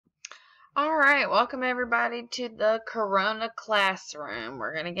All right, welcome everybody to the Corona classroom.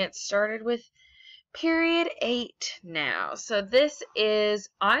 We're going to get started with period 8 now. So this is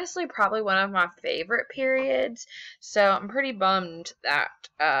honestly probably one of my favorite periods. So I'm pretty bummed that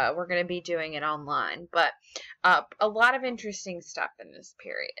we're going to be doing it online. But a lot of interesting stuff in this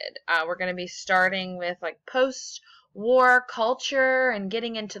period. We're going to be starting with like post-war culture and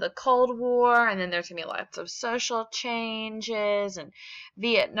getting into the Cold War, and then there's going to be lots of social changes and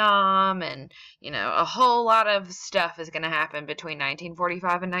Vietnam, and a whole lot of stuff is going to happen between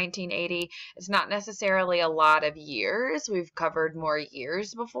 1945 and 1980. It's not necessarily a lot of years. We've covered more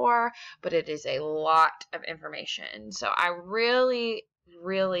years before, but it is a lot of information. So I really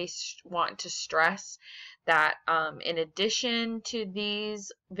want to stress that in addition to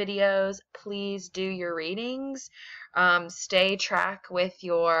these videos, please do your readings. Stay on track with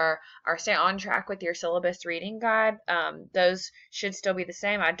your syllabus reading guide. Those should still be the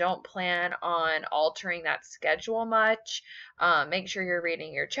same. I don't plan on altering that schedule much. Make sure you're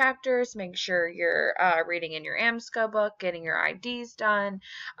reading your chapters. Make sure you're reading in your AMSCO book, getting your IDs done.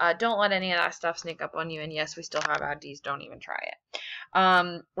 Don't let any of that stuff sneak up on you. And yes, we still have IDs. Don't even try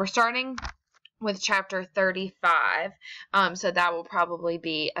it. We're starting with chapter 35, so that will probably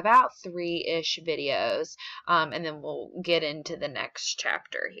be about 3-ish videos, and then we'll get into the next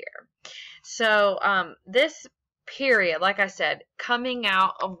chapter here. So this period, like I said, coming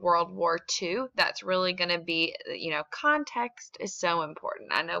out of World War II, that's really going to be, context is so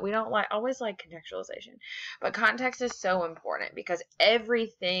important. I know we don't always like contextualization, but context is so important because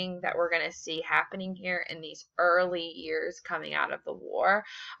everything that we're going to see happening here in these early years coming out of the war,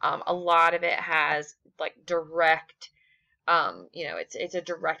 a lot of it has like direct it's a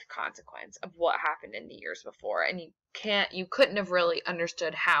direct consequence of what happened in the years before, and you couldn't have really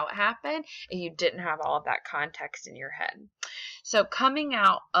understood how it happened if you didn't have all of that context in your head. So coming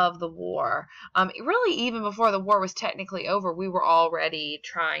out of the war, really even before the war was technically over, we were already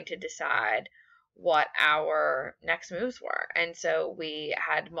trying to decide what our next moves were, and so we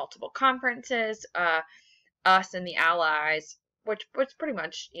had multiple conferences, us and the Allies, which was pretty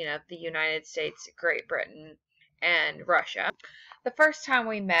much the United States, Great Britain, and Russia. The first time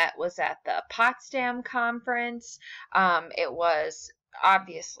we met was at the Potsdam Conference. It was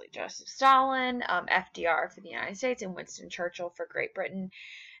obviously Joseph Stalin, FDR for the United States, and Winston Churchill for Great Britain.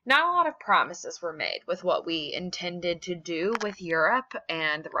 Not a lot of promises were made with what we intended to do with Europe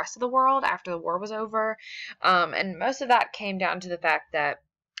and the rest of the world after the war was over. And most of that came down to the fact that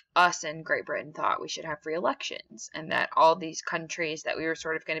us and Great Britain thought we should have free elections, and that all these countries that we were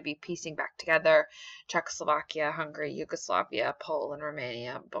sort of going to be piecing back together, Czechoslovakia, Hungary, Yugoslavia, Poland,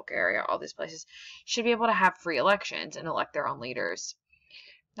 Romania, Bulgaria, all these places, should be able to have free elections and elect their own leaders.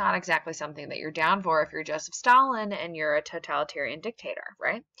 Not exactly something that you're down for if you're Joseph Stalin and you're a totalitarian dictator,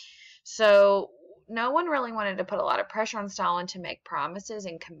 right? So no one really wanted to put a lot of pressure on Stalin to make promises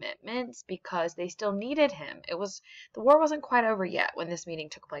and commitments because they still needed him. The war wasn't quite over yet when this meeting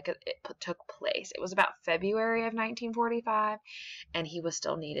took place. It was about February of 1945, and he was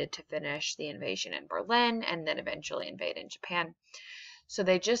still needed to finish the invasion in Berlin and then eventually invade in Japan. So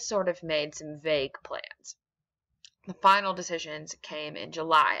they just sort of made some vague plans. The final decisions came in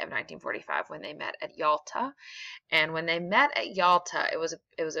July of 1945 when they met at Yalta. And when they met at Yalta, it was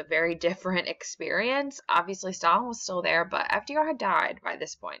a very different experience. Obviously, Stalin was still there, but FDR had died by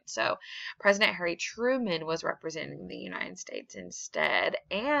this point. So President Harry Truman was representing the United States instead,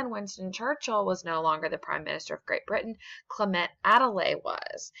 and Winston Churchill was no longer the Prime Minister of Great Britain. Clement Attlee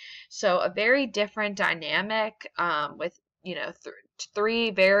was. So a very different dynamic with three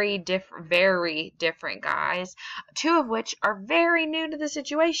very different guys, two of which are very new to the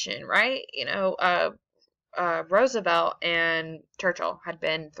situation, right? Roosevelt and Churchill had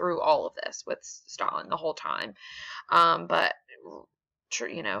been through all of this with Stalin the whole time, but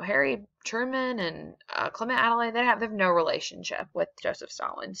Harry Truman and Clement Attlee, they have no relationship with Joseph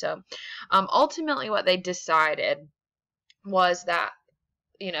Stalin. So ultimately what they decided was that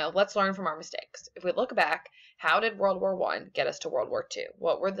let's learn from our mistakes. If we look back, how did World War I get us to World War II?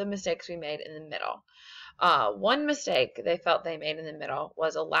 What were the mistakes we made in the middle? One mistake they felt they made in the middle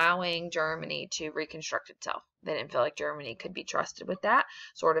was allowing Germany to reconstruct itself. They didn't feel like Germany could be trusted with that.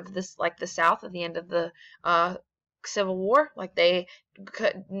 Sort of this, like the South at the end of the Civil War, like they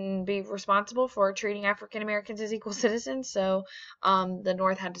couldn't be responsible for treating African Americans as equal citizens, so the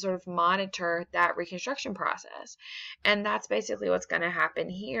North had to sort of monitor that reconstruction process, and that's basically what's going to happen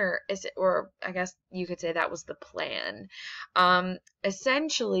here. Or I guess you could say that was the plan.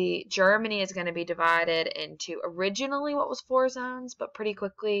 Essentially, Germany is going to be divided into originally what was 4 zones, but pretty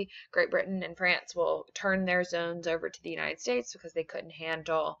quickly Great Britain and France will turn their zones over to the United States because they couldn't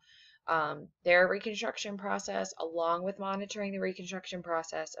handle their reconstruction process, along with monitoring the reconstruction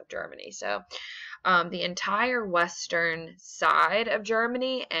process of Germany. So the entire western side of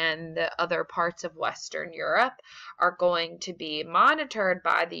Germany and the other parts of Western Europe are going to be monitored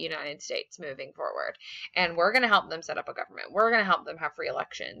by the United States moving forward. And we're going to help them set up a government. We're going to help them have free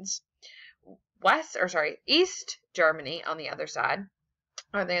elections. East Germany on the other side,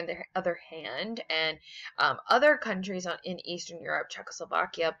 on the other hand, and other countries in Eastern Europe,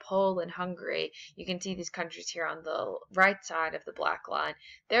 Czechoslovakia, Poland, Hungary, you can see these countries here on the right side of the black line,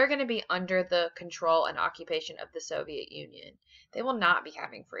 they're going to be under the control and occupation of the Soviet Union. They will not be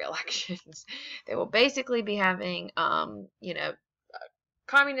having free elections. They will basically be having,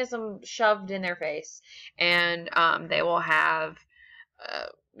 communism shoved in their face, and they will have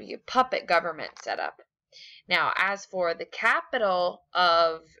puppet government set up. Now, as for the capital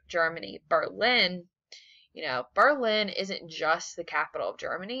of Germany, Berlin, Berlin isn't just the capital of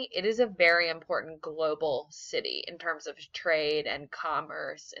Germany. It is a very important global city in terms of trade and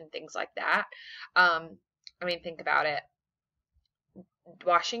commerce and things like that. Think about it.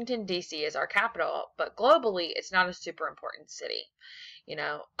 Washington, D.C. is our capital, but globally, it's not a super important city.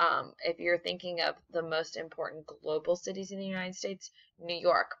 If you're thinking of the most important global cities in the United States, New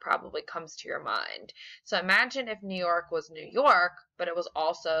York probably comes to your mind. So imagine if New York was New York, but it was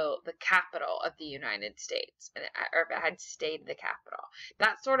also the capital of the United States, or if it had stayed the capital.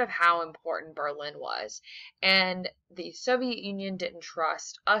 That's sort of how important Berlin was. And the Soviet Union didn't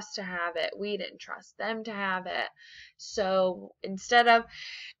trust us to have it. We didn't trust them to have it. So instead of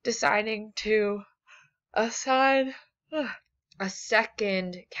deciding to assign a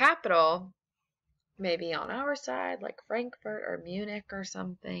second capital, maybe on our side, like Frankfurt or Munich or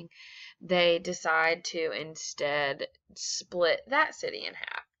something, they decide to instead split that city in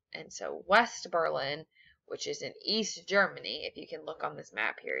half. And so West Berlin, which is in East Germany, if you can look on this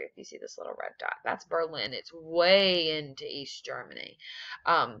map here, if you see this little red dot, that's Berlin. It's way into East Germany.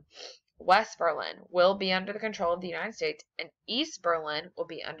 West Berlin will be under the control of the United States, and East Berlin will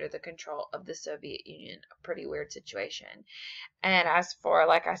be under the control of the Soviet Union. A pretty weird situation. And as for,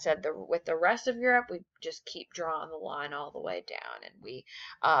 like I said, with the rest of Europe, we just keep drawing the line all the way down.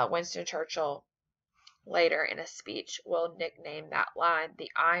 And Winston Churchill, later in a speech, will nickname that line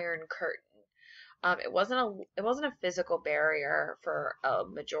the Iron Curtain. It wasn't a physical barrier for a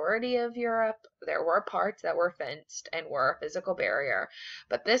majority of Europe. There were parts that were fenced and were a physical barrier,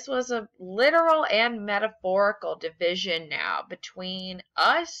 but this was a literal and metaphorical division now between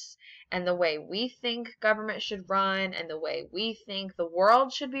us and the way we think government should run and the way we think the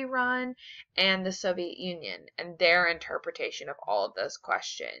world should be run, and the Soviet Union and their interpretation of all of those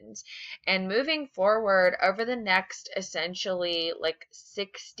questions. And moving forward over the next essentially like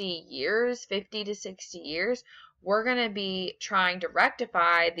 60 years, 50 to 60 years, we're going to be trying to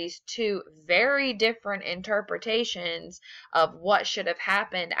rectify these two very different interpretations of what should have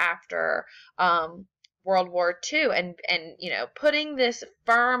happened after World War II, and putting this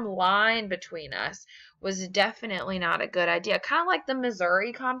firm line between us was definitely not a good idea. Kind of like the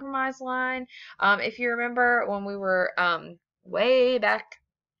Missouri Compromise line. If you remember when we were way back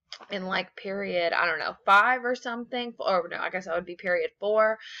in like period, I don't know, 5 or something, or no, I guess that would be period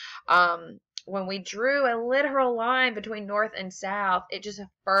 4. When we drew a literal line between North and South, it just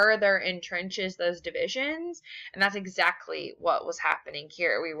further entrenches those divisions, and that's exactly what was happening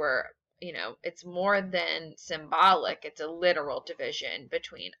here. We were, it's more than symbolic. It's a literal division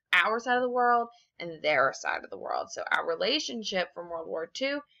between our side of the world and their side of the world. So our relationship from World War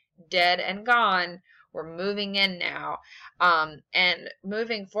II, dead and gone. We're moving in now. And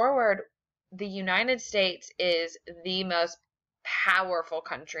moving forward, the United States is the most powerful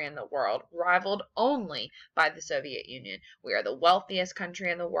country in the world, rivaled only by the Soviet Union. We are the wealthiest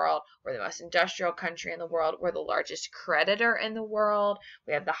country in the world. We're the most industrial country in the world. We're the largest creditor in the world.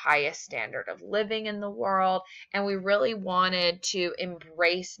 We have the highest standard of living in the world. And we really wanted to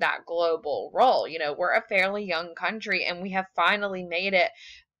embrace that global role. We're a fairly young country, and we have finally made it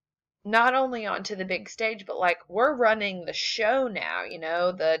not only onto the big stage, but like we're running the show now.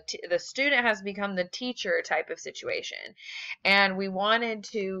 The student has become the teacher type of situation, and we wanted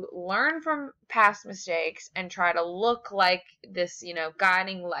to learn from past mistakes and try to look like this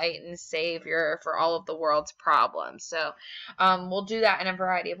guiding light and savior for all of the world's problems. So we'll do that in a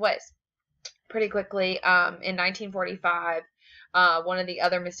variety of ways. Pretty quickly, in 1945, one of the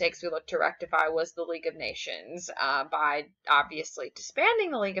other mistakes we looked to rectify was the League of Nations, by obviously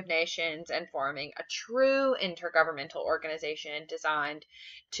disbanding the League of Nations and forming a true intergovernmental organization designed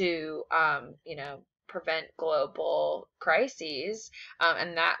to, prevent global crises,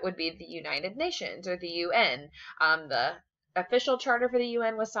 and that would be the United Nations, or the UN. The official charter for the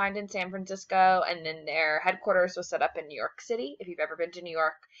UN was signed in San Francisco, and then their headquarters was set up in New York City. If you've ever been to New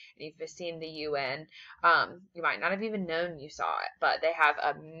York and you've seen the UN, you might not have even known you saw it, but they have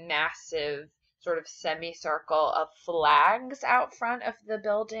a massive sort of semicircle of flags out front of the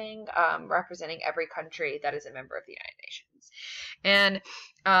building, representing every country that is a member of the United Nations. And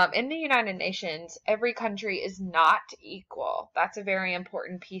in the United Nations, every country is not equal. That's a very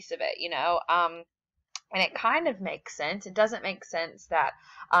important piece of it, you know. And it kind of makes sense. It doesn't make sense that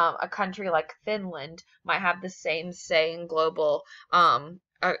a country like Finland might have the same say in global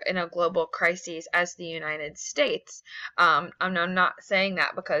crises as the United States. I'm not saying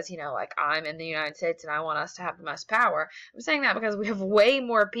that because, you know, like I'm in the United States and I want us to have the most power. I'm saying that because we have way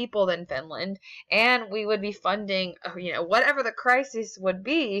more people than Finland, and we would be funding, you know, whatever the crisis would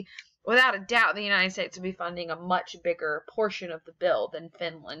be. Without a doubt, the United States would be funding a much bigger portion of the bill than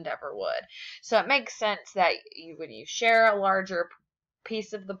Finland ever would. So it makes sense that when you share a larger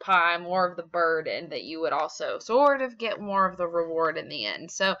piece of the pie, more of the burden, that you would also sort of get more of the reward in the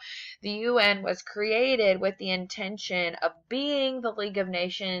end. So the UN was created with the intention of being the League of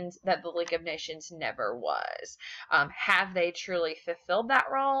Nations that the League of Nations never was. Have they truly fulfilled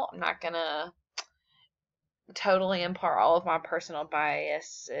that role? I'm not going to totally impart all of my personal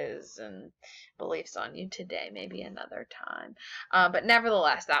biases and beliefs on you today, maybe another time. But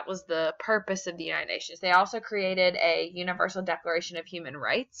nevertheless, that was the purpose of the United Nations. They also created a Universal Declaration of Human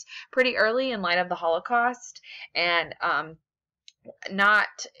Rights pretty early in light of the Holocaust, and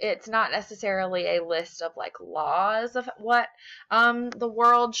it's not necessarily a list of like laws of what the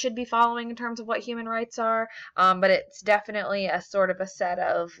world should be following in terms of what human rights are, but it's definitely a sort of a set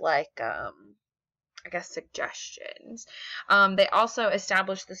of like I guess suggestions. They also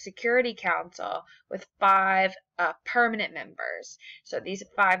established the Security Council with 5 permanent members. So these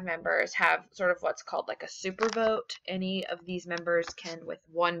 5 members have sort of what's called like a super vote. Any of these members can, with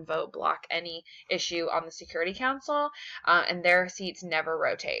one vote, block any issue on the Security Council, and their seats never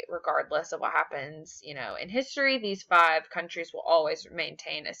rotate, regardless of what happens, you know, in history. These 5 countries will always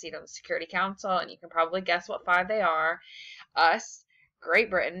maintain a seat on the Security Council, and you can probably guess what 5 they are. Us, Great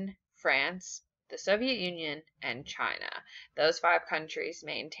Britain, France, the Soviet Union, and China. Those 5 countries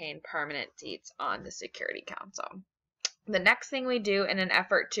maintain permanent seats on the Security Council. The next thing we do in an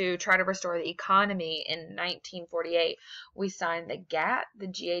effort to try to restore the economy, in 1948, we signed the GATT, the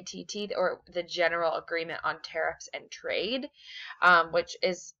G-A-T-T, or the General Agreement on Tariffs and Trade, which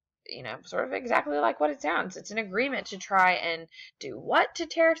is, you know, sort of exactly like what it sounds. It's an agreement to try and do what to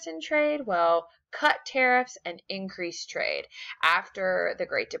tariffs and trade? Well, cut tariffs and increase trade. After the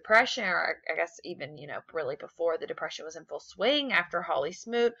Great Depression, or I guess even, you know, really before the Depression was in full swing, after Hawley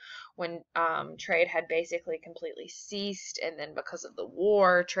Smoot, when trade had basically completely ceased, and then because of the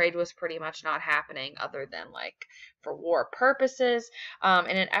war, trade was pretty much not happening other than like for war purposes.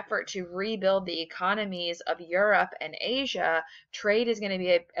 In an effort to rebuild the economies of Europe and Asia, trade is going to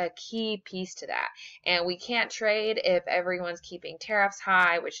be a key piece to that. And we can't trade if everyone's keeping tariffs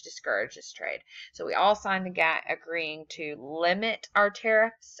high, which discourages trade. So we all signed the GATT agreeing to limit our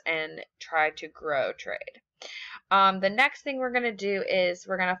tariffs and try to grow trade. The next thing we're going to do is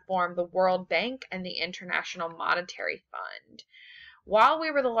we're going to form the World Bank and the International Monetary Fund. While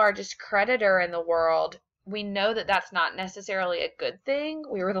we were the largest creditor in the world, we know that that's not necessarily a good thing.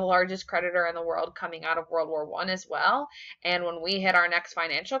 We were the largest creditor in the world coming out of World War I as well. And when we hit our next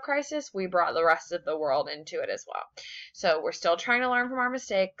financial crisis, we brought the rest of the world into it as well. So we're still trying to learn from our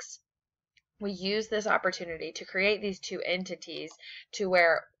mistakes. We use this opportunity to create these 2 entities to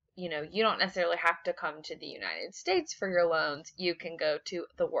where, you know, you don't necessarily have to come to the United States for your loans. You can go to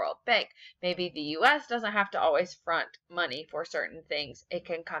the World Bank. Maybe the U.S. doesn't have to always front money for certain things. It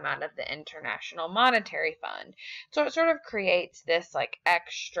can come out of the International Monetary Fund. So it sort of creates this like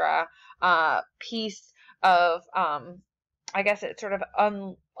extra piece of, I guess it sort of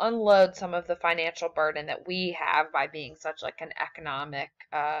unloads some of the financial burden that we have by being such like an economic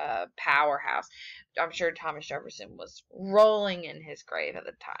powerhouse. I'm sure Thomas Jefferson was rolling in his grave at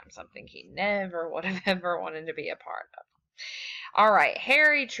the time, something he never would have ever wanted to be a part of. All right,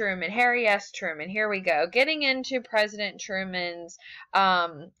 Harry S. Truman, here we go. Getting into President Truman's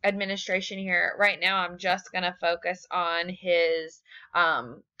administration here. Right now, I'm just going to focus on his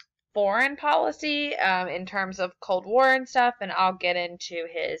foreign policy in terms of Cold War and stuff, and I'll get into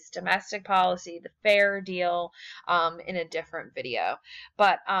his domestic policy, the fair deal, in a different video.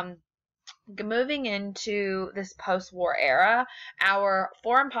 But moving into this post-war era, our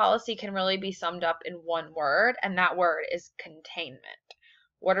foreign policy can really be summed up in one word, and that word is containment.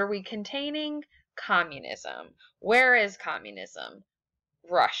 What are we containing? Communism. Where is communism?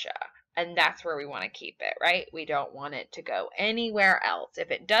 Russia. And that's where we want to keep it, right? We don't want it to go anywhere else. If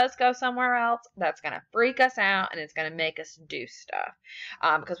it does go somewhere else, that's going to freak us out and it's going to make us do stuff.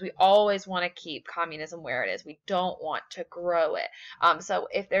 Because we always want to keep communism where it is. We don't want to grow it. So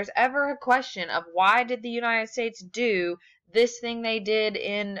if there's ever a question of why did the United States do this thing they did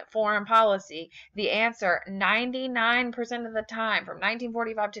in foreign policy, the answer 99% of the time from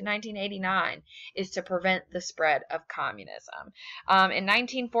 1945 to 1989 is to prevent the spread of communism. In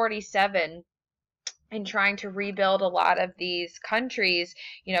 1947, in trying to rebuild a lot of these countries,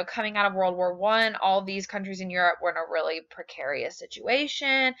 you know, coming out of World War I, all these countries in Europe were in a really precarious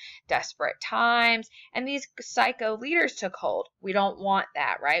situation, desperate times, and these psycho leaders took hold. We don't want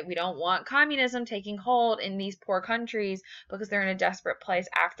that, right? We don't want communism taking hold in these poor countries because they're in a desperate place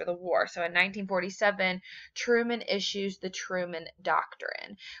after the war. So in 1947, Truman issues the Truman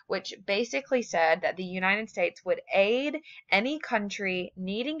Doctrine, which basically said that the United States would aid any country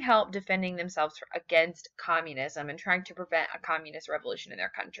needing help defending themselves against communism and trying to prevent a communist revolution in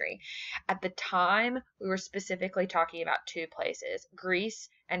their country. At the time, we were specifically talking about two places, Greece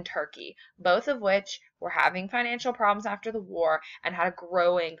and Turkey, both of which were having financial problems after the war and had a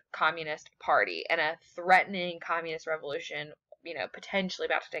growing communist party and a threatening communist revolution, you know, potentially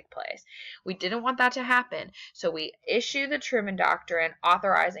about to take place. We didn't want that to happen, so we issued the Truman Doctrine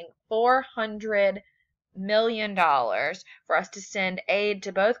authorizing $400 million for us to send aid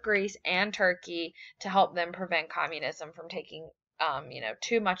to both Greece and Turkey to help them prevent communism from taking you know,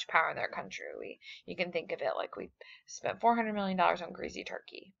 too much power in their country. You can think of it like we spent $400 million on greasy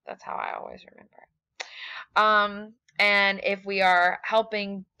turkey. That's how I always remember it. And if we are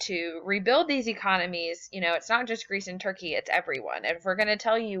helping to rebuild these economies, you know, it's not just Greece and Turkey, it's everyone. And if we're going to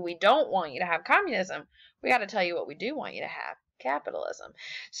tell you we don't want you to have communism, we got to tell you what we do want you to have. Capitalism.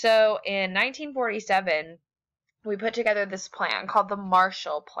 So in 1947, we put together this plan called the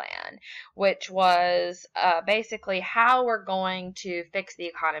Marshall Plan, which was basically how we're going to fix the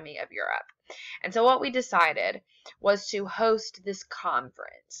economy of Europe. And so what we decided was to host this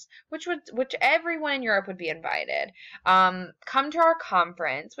conference, which everyone in Europe would be invited. Come to our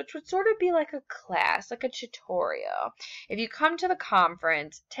conference, which would sort of be like a class, like a tutorial. If you come to the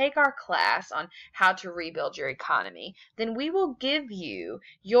conference, take our class on how to rebuild your economy, then we will give you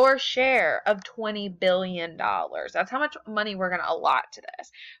your share of $20 billion. That's how much money we're going to allot to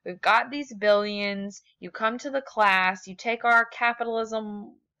this. We've got these billions. You come to the class, you take our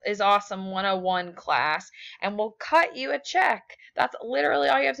Capitalism is Awesome 101 class, and we'll cut you a check. That's literally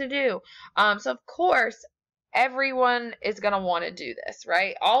all you have to do. So of course, everyone is going to want to do this,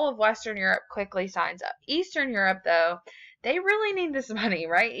 right? All of Western Europe quickly signs up. Eastern Europe, though, they really need this money,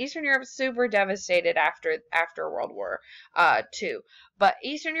 right? Eastern Europe's super devastated after World War II. But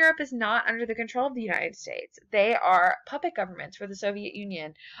Eastern Europe is not under the control of the United States. They are puppet governments for the Soviet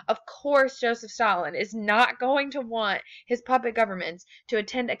Union. Of course, Joseph Stalin is not going to want his puppet governments to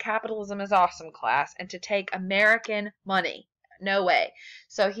attend a Capitalism is Awesome class and to take American money. No way.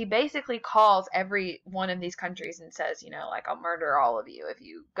 So he basically calls every one of these countries and says, you know, like, I'll murder all of you if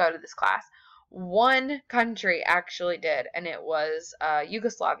you go to this class. One country actually did, and it was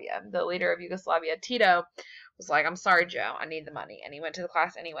Yugoslavia. The leader of Yugoslavia, Tito, was like, I'm sorry, Joe, I need the money. And he went to the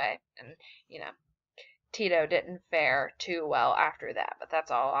class anyway. And, you know, Tito didn't fare too well after that. But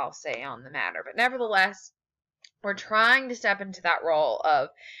that's all I'll say on the matter. But nevertheless, we're trying to step into that role of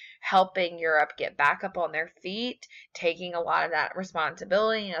helping Europe get back up on their feet, taking a lot of that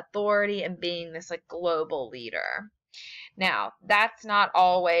responsibility and authority and being this like global leader. Now, that's not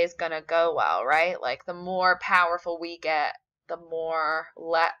always going to go well, right? Like the more powerful we get, the more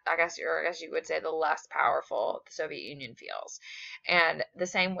I guess you would say the less powerful the Soviet Union feels. And the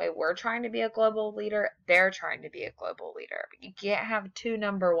same way we're trying to be a global leader, they're trying to be a global leader. But you can't have two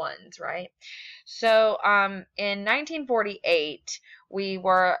number ones, right? So in 1948, we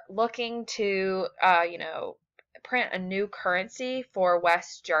were looking to, you know, print a new currency for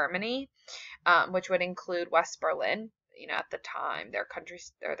West Germany, which would include West Berlin. You know, at the time, their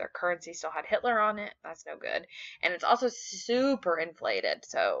currency still had Hitler on it. That's no good. And it's also super inflated.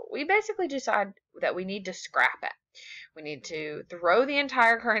 So we basically decided that we need to scrap it. We need to throw the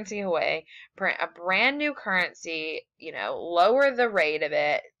entire currency away, print a brand new currency, you know, lower the rate of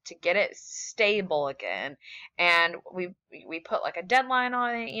it to get it stable again. And we put like a deadline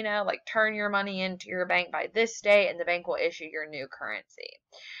on it, you know, like turn your money into your bank by this date and the bank will issue your new currency.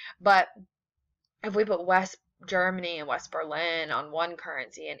 But if we put West Germany and West Berlin on one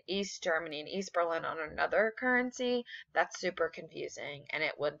currency and East Germany and East Berlin on another currency, that's super confusing and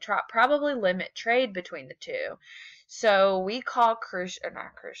it would probably limit trade between the two. So we call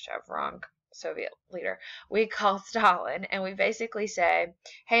Soviet leader, we call Stalin, and we basically say,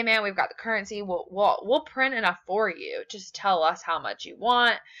 hey man, we've got the currency, we'll print enough for you, just tell us how much you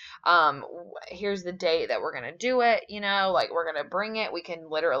want, here's the date that we're gonna do it, like we're gonna bring it, we can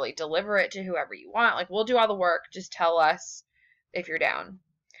literally deliver it to whoever you want, like we'll do all the work, just tell us if you're down.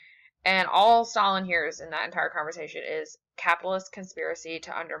 And all Stalin hears in that entire conversation is capitalist conspiracy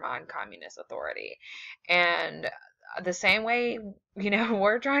to undermine communist authority. And the same way,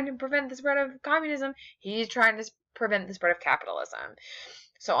 we're trying to prevent the spread of communism, he's trying to prevent the spread of capitalism.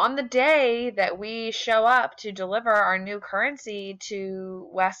 So on the day that we show up to deliver our new currency to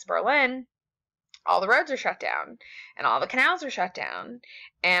West Berlin, all the roads are shut down, and all the canals are shut down,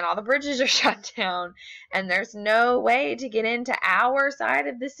 and all the bridges are shut down, and there's no way to get into our side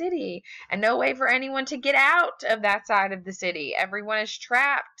of the city, and no way for anyone to get out of that side of the city. Everyone is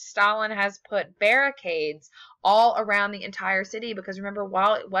trapped. Stalin has put barricades all around the entire city, because remember,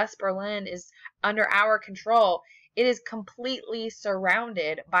 while West Berlin is under our control, it is completely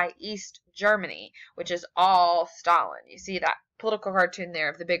surrounded by East Germany, which is all Stalin. You see that political cartoon there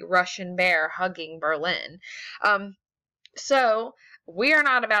of the big Russian bear hugging Berlin. So we are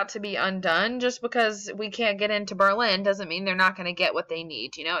not about to be undone. Just because we can't get into Berlin doesn't mean they're not going to get what they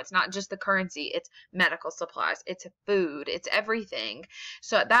need. It's not just the currency, it's medical supplies, it's food, it's everything.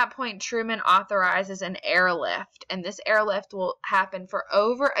 So at that point, Truman authorizes an airlift, and this airlift will happen for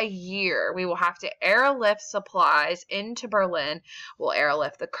over a year. We will have to airlift supplies into Berlin. We'll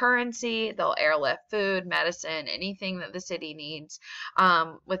airlift the currency, they'll airlift food, medicine, anything that the city needs,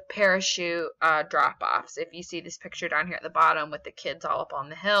 with parachute drop-offs. If you see this picture down here at the bottom with the kids all up on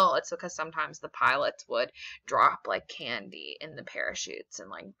the hill, it's because sometimes the pilots would drop like candy in the parachutes and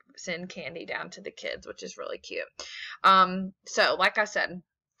like send candy down to the kids, which is really cute. So like I said,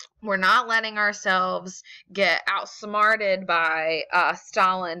 we're not letting ourselves get outsmarted by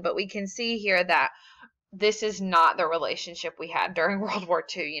Stalin, but we can see here that this is not the relationship we had during World War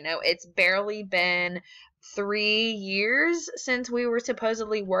II. It's barely been 3 years since we were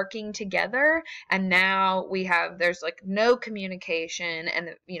supposedly working together, and now there's like no communication, and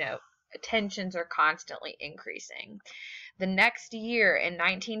tensions are constantly increasing. The next year, in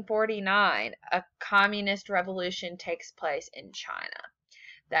 1949, a communist revolution takes place in China.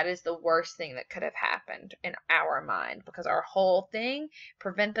 That is the worst thing that could have happened in our mind, because our whole thing,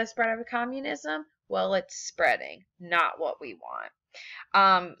 prevent the spread of communism, well, it's spreading, not what we want.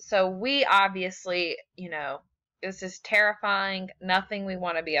 So we obviously, this is terrifying, nothing we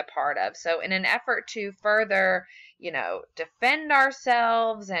want to be a part of. So in an effort to further, defend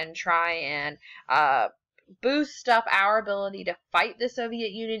ourselves and try and boost up our ability to fight the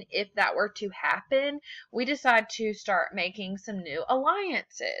Soviet Union if that were to happen, we decide to start making some new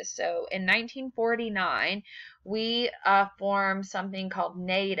alliances. So in 1949, we formed something called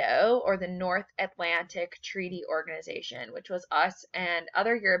NATO, or the North Atlantic Treaty Organization, which was us and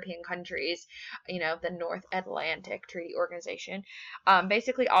other European countries, the North Atlantic Treaty Organization,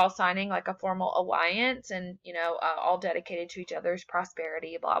 basically all signing like a formal alliance, and, all dedicated to each other's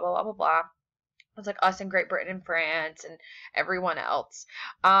prosperity, blah, blah, blah, blah, blah. It was like us and Great Britain and France and everyone else.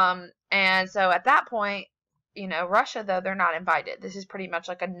 And so at that point, Russia, though, they're not invited. This is pretty much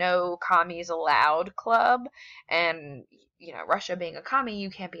like a no commies allowed club. And, Russia being a commie, you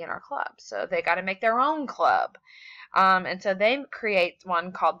can't be in our club. So they got to make their own club. And so they create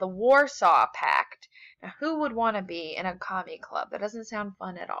one called the Warsaw Pact. Now, who would want to be in a commie club? That doesn't sound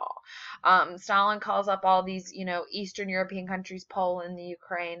fun at all. Stalin calls up all these, Eastern European countries, Poland, the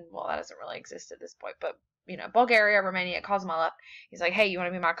Ukraine. Well, that doesn't really exist at this point, but, Bulgaria, Romania, calls them all up. He's like, hey, you want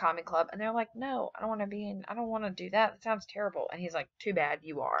to be in my commie club? And they're like, no, I don't want to do that. That sounds terrible. And he's like, too bad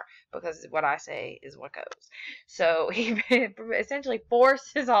you are, because what I say is what goes. So he essentially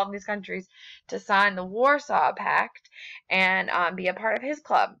forces all of these countries to sign the Warsaw Pact and be a part of his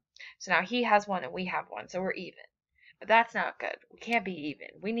club. So now he has one and we have one, so we're even. But that's not good. We can't be even.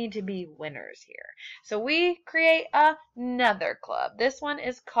 We need to be winners here. So we create another club. This one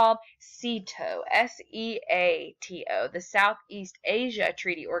is called SEATO, S-E-A-T-O, the Southeast Asia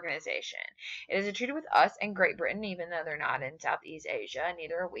Treaty Organization. It is a treaty with us and Great Britain, even though they're not in Southeast Asia,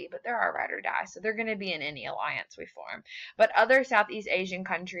 neither are we, but they're our ride or die, so they're going to be in any alliance we form. But other Southeast Asian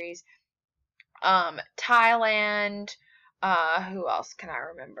countries, Thailand, who else can I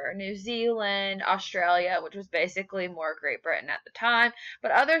remember? New Zealand, Australia, which was basically more Great Britain at the time,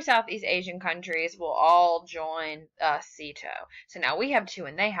 but other Southeast Asian countries will all join SEATO. So now we have two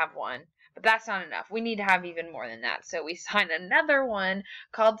and they have one, But that's not enough. We need to have even more than that. So we signed another one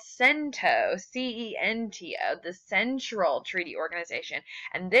called CENTO, C-E-N-T-O, the Central Treaty Organization.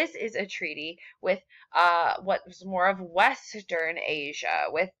 And this is a treaty with what was more of Western Asia,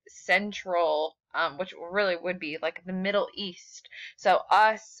 with Central, which really would be like the Middle East. So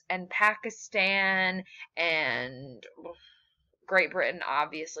us and Pakistan and Great Britain,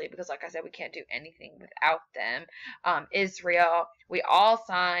 obviously, because like I said, we can't do anything without them. Israel, we all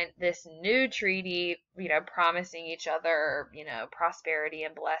signed this new treaty, promising each other, prosperity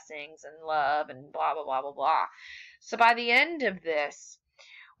and blessings and love and blah, blah, blah, blah, blah. So by the end of this,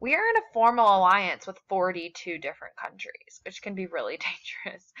 we are in a formal alliance with 42 different countries, which can be really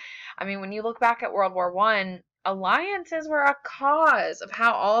dangerous. I mean, when you look back at World War I, alliances were a cause of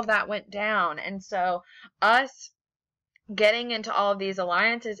how all of that went down. And so us getting into all of these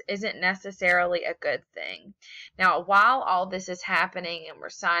alliances isn't necessarily a good thing. Now, while all this is happening and we're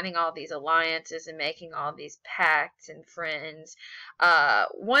signing all these alliances and making all these pacts and friends,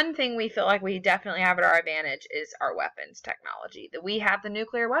 one thing we feel like we definitely have at our advantage is our weapons technology. That we have the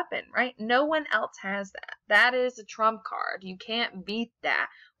nuclear weapon, right? No one else has that. That is a trump card. You can't beat that.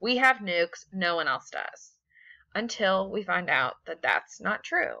 We have nukes. No one else does. Until we find out that that's not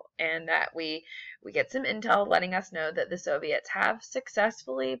true, and that we get some intel letting us know that the Soviets have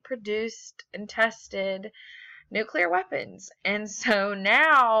successfully produced and tested nuclear weapons. And so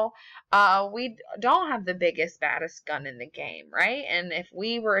now we don't have the biggest, baddest gun in the game, right? And if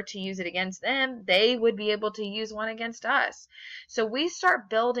we were to use it against them, they would be able to use one against us. So we start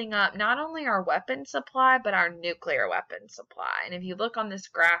building up not only our weapon supply, but our nuclear weapon supply. And if you look on this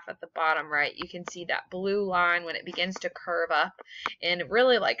graph at the bottom right, you can see that blue line when it begins to curve up in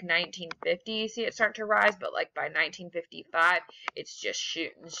really like 1950, you see it start to rise, but like by 1955, it's just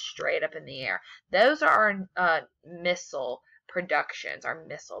shooting straight up in the air. Those are our missile productions, our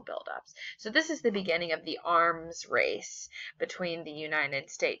missile buildups. So this is the beginning of the arms race between the United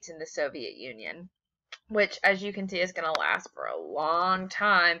States and the Soviet Union, which, as you can see, is going to last for a long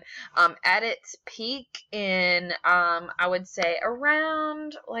time. At its peak in, I would say,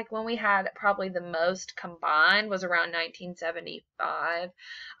 around, like when we had probably the most combined was around 1975.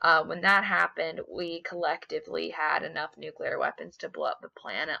 When that happened, we collectively had enough nuclear weapons to blow up the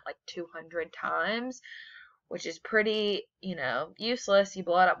planet like 200 times, which is pretty, useless. You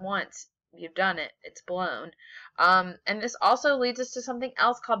blow it up once, you've done it. It's blown. And this also leads us to something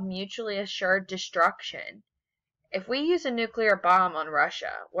else called mutually assured destruction. If we use a nuclear bomb on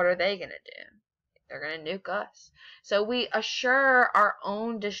Russia, what are they going to do? They're going to nuke us. So we assure our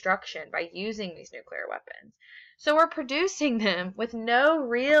own destruction by using these nuclear weapons. So we're producing them with no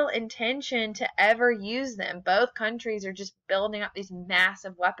real intention to ever use them. Both countries are just building up these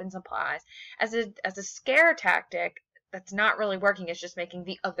massive weapon supplies as a scare tactic that's not really working. It's just making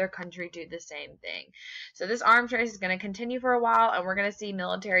the other country do the same thing. So this arms race is going to continue for a while, and we're going to see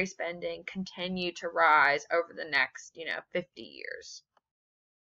military spending continue to rise over the next, 50 years.